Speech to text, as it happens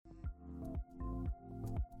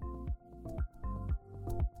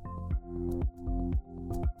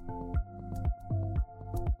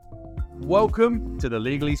Welcome to the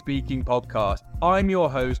Legally Speaking podcast. I'm your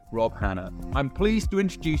host, Rob Hanna. I'm pleased to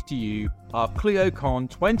introduce to you our ClioCon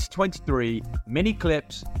 2023 mini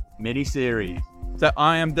clips mini series. So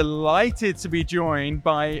I am delighted to be joined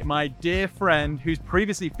by my dear friend who's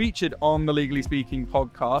previously featured on the Legally Speaking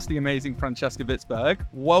podcast, the amazing Francesca Witzburg.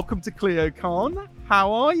 Welcome to ClioCon.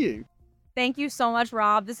 How are you? Thank you so much,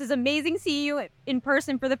 Rob. This is amazing seeing you in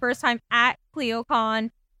person for the first time at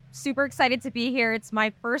ClioCon. Super excited to be here. It's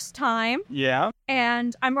my first time. Yeah.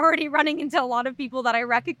 And I'm already running into a lot of people that I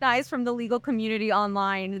recognize from the legal community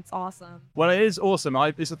online. It's awesome. Well, it is awesome.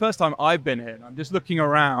 It's the first time I've been here. I'm just looking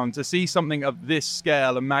around to see something of this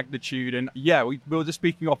scale and magnitude. And yeah, we were just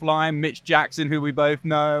speaking offline. Mitch Jackson, who we both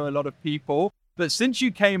know, a lot of people. But since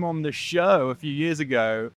you came on the show a few years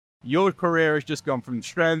ago, your career has just gone from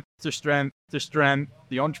strength to strength to strength.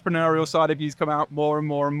 The entrepreneurial side of you's come out more and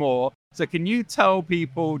more and more. So can you tell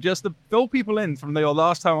people, just to fill people in from your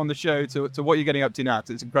last time on the show to what you're getting up to now?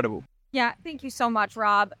 It's incredible. Yeah, thank you so much,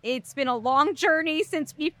 Rob. It's been a long journey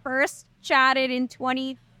since we first chatted in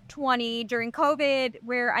 2020 during COVID,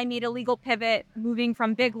 where I made a legal pivot, moving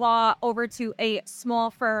from big law over to a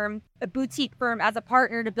small firm, a boutique firm as a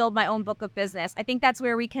partner to build my own book of business. I think that's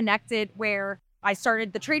where we connected, where I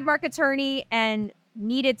started the trademark attorney and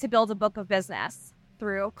needed to build a book of business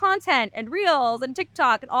through content and Reels and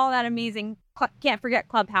TikTok and all that amazing, can't forget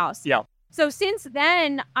Clubhouse. Yeah. So since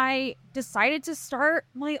then, I decided to start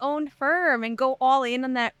my own firm and go all in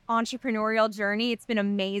on that entrepreneurial journey. It's been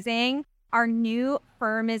amazing. Our new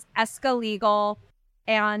firm is Esca Legal,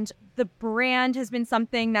 and the brand has been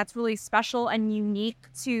something that's really special and unique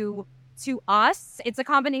to us. It's a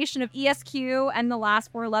combination of ESQ and the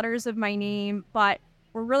last four letters of my name, but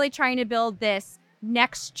we're really trying to build this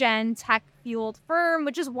next-gen tech-fueled firm,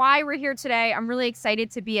 which is why we're here today. I'm really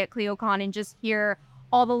excited to be at ClioCon and just hear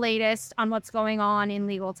all the latest on what's going on in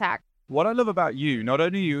legal tech. What I love about you, not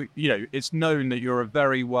only you know, it's known that you're a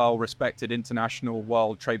very well-respected international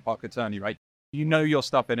world trademark attorney, right? You know your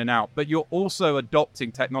stuff in and out, but you're also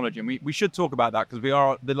adopting technology. And we should talk about that because we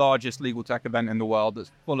are the largest legal tech event in the world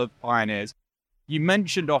that's full of pioneers. You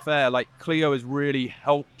mentioned off air, like Clio has really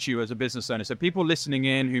helped you as a business owner. So people listening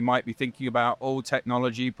in who might be thinking about old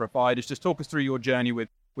technology providers, just talk us through your journey with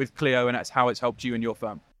Clio and that's how it's helped you and your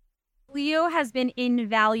firm. Clio has been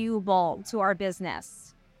invaluable to our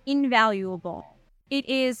business. Invaluable. It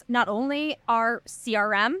is not only our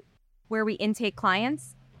CRM where we intake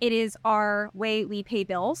clients, it is our way we pay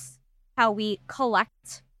bills, how we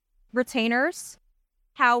collect retainers,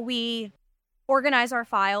 how we organize our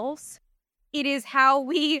files. It is how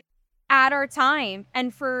we add our time.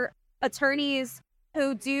 And for attorneys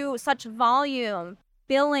who do such volume,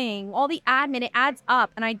 billing, all the admin, it adds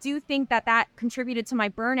up. And I do think that contributed to my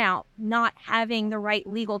burnout, not having the right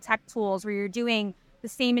legal tech tools where you're doing the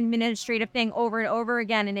same administrative thing over and over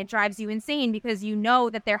again. And it drives you insane because you know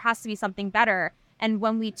that there has to be something better. And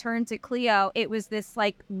when we turned to Clio, it was this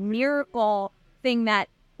like miracle thing that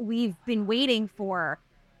we've been waiting for.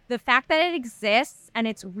 The fact that it exists and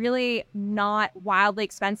it's really not wildly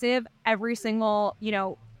expensive, every single,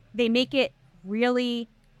 they make it really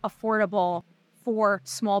affordable for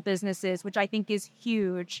small businesses, which I think is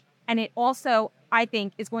huge. And it also, I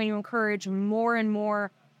think, is going to encourage more and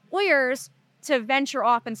more lawyers to venture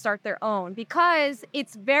off and start their own, because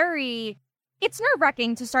it's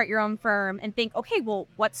nerve-wracking to start your own firm and think, okay, well,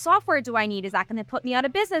 what software do I need? Is that going to put me out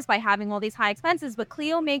of business by having all these high expenses? But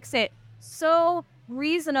Clio makes it so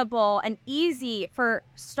reasonable and easy for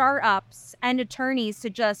startups and attorneys to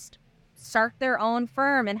just start their own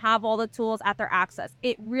firm and have all the tools at their access.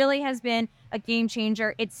 It really has been a game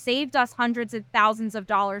changer. It's saved us hundreds of thousands of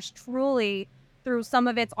dollars truly through some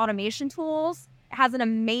of its automation tools. It has an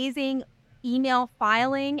amazing email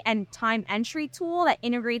filing and time entry tool that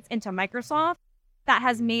integrates into Microsoft that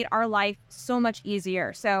has made our life so much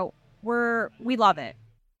easier. So we love it.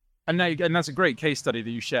 And that's a great case study that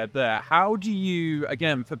you shared there. How do you,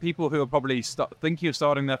 again, for people who are probably thinking of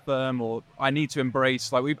starting their firm, or I need to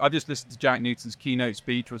embrace, I've just listened to Jack Newton's keynote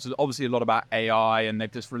speech, which is obviously a lot about AI, and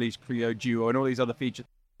they've just released Clio Duo and all these other features.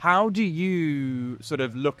 How do you sort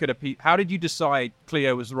of look at how did you decide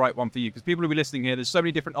Clio was the right one for you? Because people will be listening here, there's so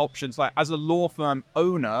many different options. Like, as a law firm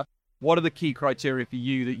owner, what are the key criteria for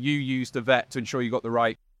you that you use to vet to ensure you got the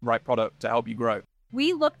right product to help you grow?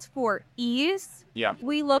 We looked for ease. Yeah.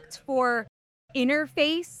 We looked for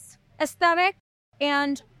interface aesthetic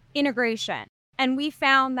and integration. And we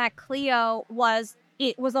found that Clio was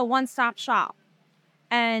a one-stop shop.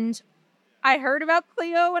 And I heard about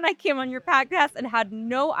Clio when I came on your podcast and had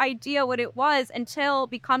no idea what it was until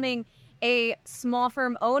becoming a small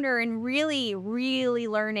firm owner and really, really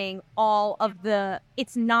learning all of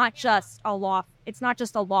it's not just a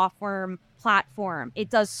law firm platform. It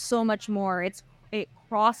does so much more. It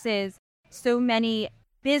crosses so many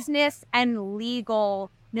business and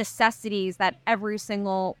legal necessities that every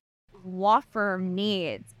single law firm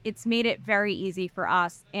needs. It's made it very easy for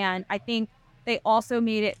us. And I think they also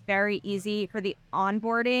made it very easy for the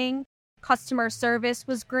onboarding. Customer service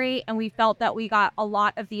was great. And we felt that we got a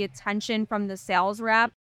lot of the attention from the sales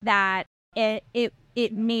rep, that it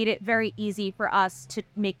made it very easy for us to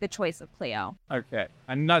make the choice of Clio. Okay.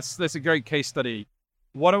 And that's a great case study.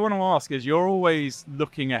 What I want to ask is, you're always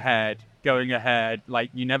looking ahead, going ahead, like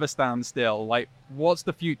you never stand still. Like, what's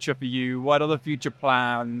the future for you? What are the future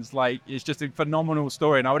plans? Like, it's just a phenomenal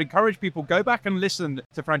story. And I would encourage people, go back and listen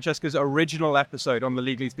to Francesca's original episode on the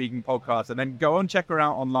Legally Speaking podcast, and then go and check her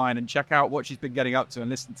out online and check out what she's been getting up to and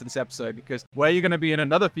listen to this episode, because where you're going to be in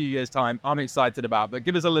another few years' time, I'm excited about. But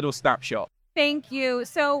give us a little snapshot. Thank you.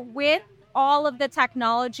 So with all of the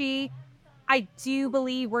technology, I do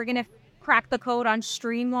believe we're going to crack the code on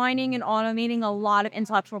streamlining and automating a lot of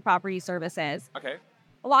intellectual property services. Okay.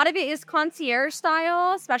 A lot of it is concierge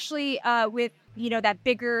style, especially with that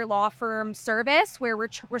bigger law firm service, where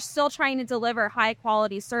we're still trying to deliver high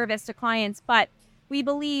quality service to clients. But we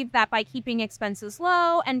believe that by keeping expenses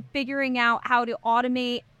low and figuring out how to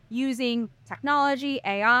automate using technology,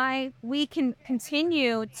 AI, we can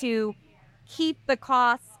continue to keep the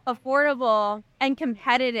costs affordable and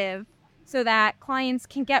competitive, so that clients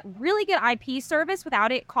can get really good IP service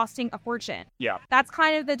without it costing a fortune. Yeah. That's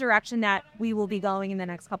kind of the direction that we will be going in the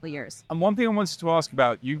next couple of years. And one thing I wanted to ask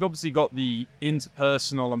about, you've obviously got the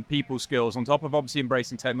interpersonal and people skills on top of obviously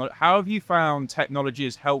embracing technology. How have you found technology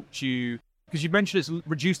has helped you? Because you mentioned it's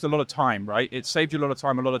reduced a lot of time, right? It saved you a lot of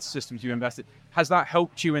time, a lot of systems you invested. Has that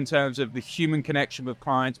helped you in terms of the human connection with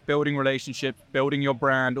clients, building relationships, building your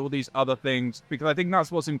brand, all these other things? Because I think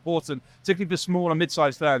that's what's important, particularly for small and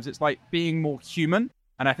mid-sized firms. It's like being more human,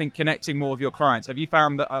 and I think connecting more with your clients. Have you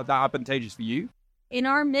found that advantageous for you? In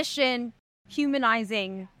our mission,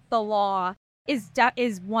 humanizing the law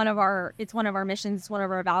is one of our missions, it's one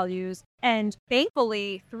of our values. And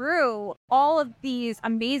thankfully, through all of these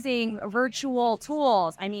amazing virtual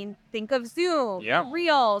tools, I mean, think of Zoom,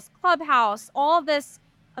 Reels, Clubhouse, all of this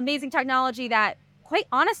amazing technology that quite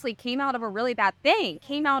honestly came out of a really bad thing,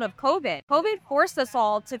 came out of COVID. COVID forced us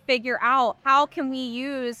all to figure out, how can we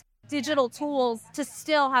use digital tools to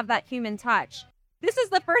still have that human touch? This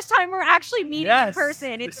is the first time we're actually meeting in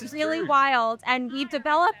person. It's really wild. And we've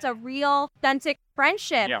developed a real, authentic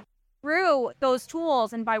friendship through those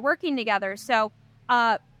tools and by working together. So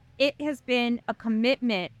it has been a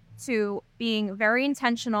commitment to being very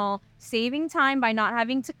intentional, saving time by not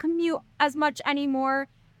having to commute as much anymore,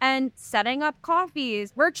 and setting up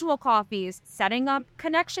coffees, virtual coffees, setting up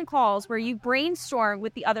connection calls where you brainstorm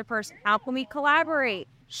with the other person. How can we collaborate?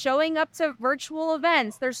 Showing up to virtual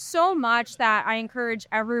events. There's so much that I encourage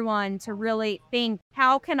everyone to really think,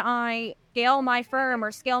 how can I scale my firm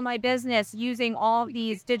or scale my business using all of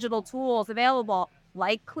these digital tools available,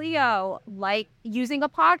 like Clio, like using a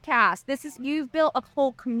podcast. You've built a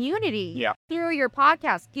whole community through your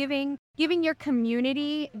podcast, giving your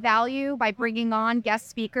community value by bringing on guest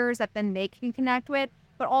speakers that then they can connect with.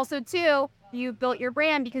 But also too, you've built your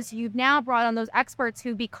brand because you've now brought on those experts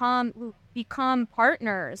who become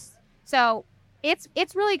partners. So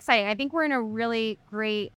it's really exciting. I think we're in a really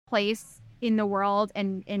great place in the world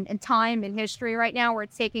and in time and history right now where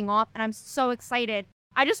it's taking off. And I'm so excited.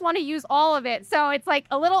 I just want to use all of it. So it's like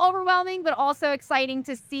a little overwhelming, but also exciting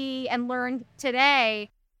to see and learn today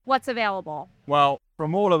what's available. Well,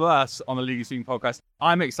 from all of us on the Legally Speaking podcast,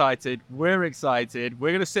 I'm excited. We're excited. We're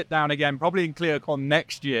going to sit down again, probably in ClioCon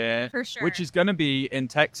next year, for sure, which is going to be in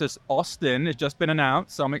Texas, Austin. It's just been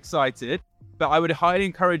announced, so I'm excited. But I would highly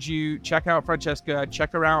encourage you, check out Francesca,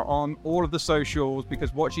 check her out on all of the socials,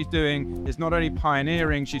 because what she's doing is not only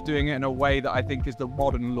pioneering, she's doing it in a way that I think is the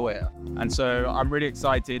modern lawyer. And so I'm really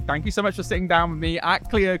excited. Thank you so much for sitting down with me at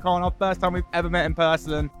ClioCon, our first time we've ever met in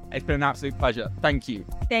person. It's been an absolute pleasure. Thank you.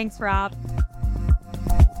 Thanks, Rob.